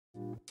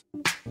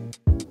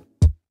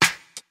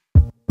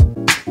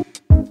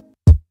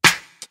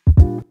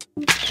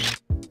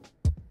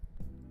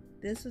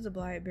This is a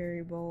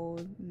BlackBerry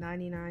Bold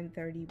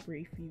 9930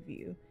 brief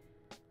review.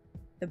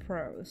 The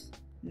pros: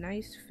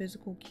 nice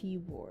physical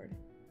keyboard,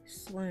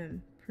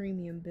 slim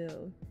premium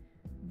build,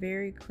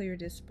 very clear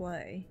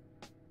display,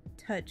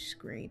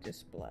 touchscreen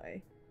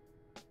display,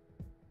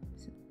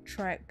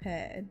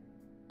 trackpad,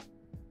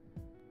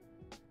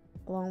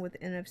 along with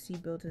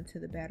NFC built into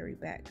the battery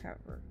back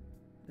cover.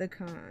 The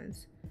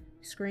cons: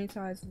 screen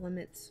size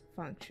limits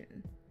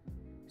function,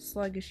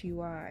 sluggish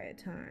UI at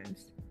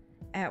times,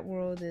 App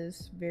World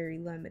is very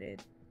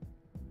limited,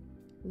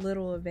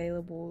 little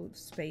available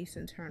space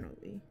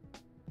internally.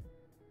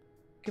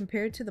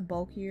 Compared to the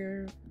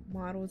bulkier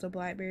models of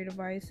BlackBerry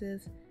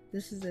devices,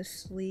 this is a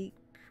sleek,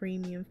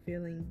 premium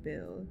feeling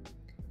build,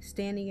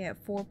 standing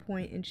at 4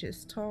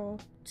 inches tall,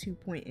 2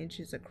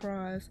 inches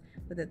across,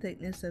 with a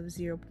thickness of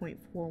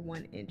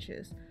 0.41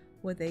 inches,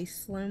 with a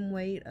slim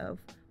weight of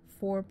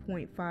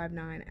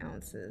 4.59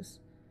 ounces.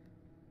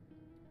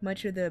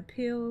 Much of the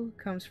appeal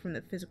comes from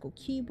the physical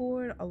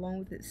keyboard, along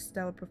with its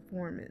stellar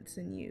performance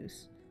and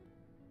use.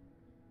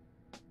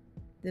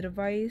 The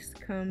device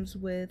comes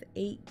with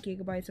 8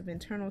 GB of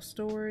internal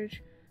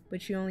storage,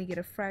 but you only get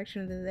a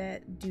fraction of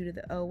that due to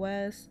the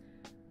OS,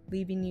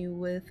 leaving you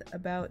with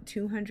about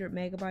 200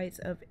 megabytes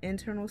of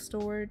internal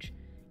storage.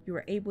 You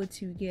are able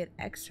to get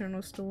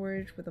external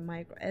storage with a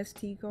micro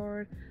SD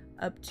card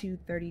up to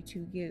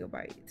 32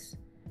 gigabytes.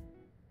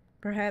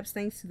 Perhaps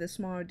thanks to the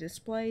smaller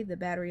display, the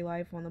battery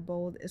life on the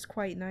Bold is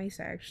quite nice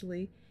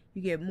actually.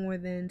 You get more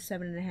than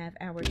 7.5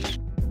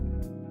 hours.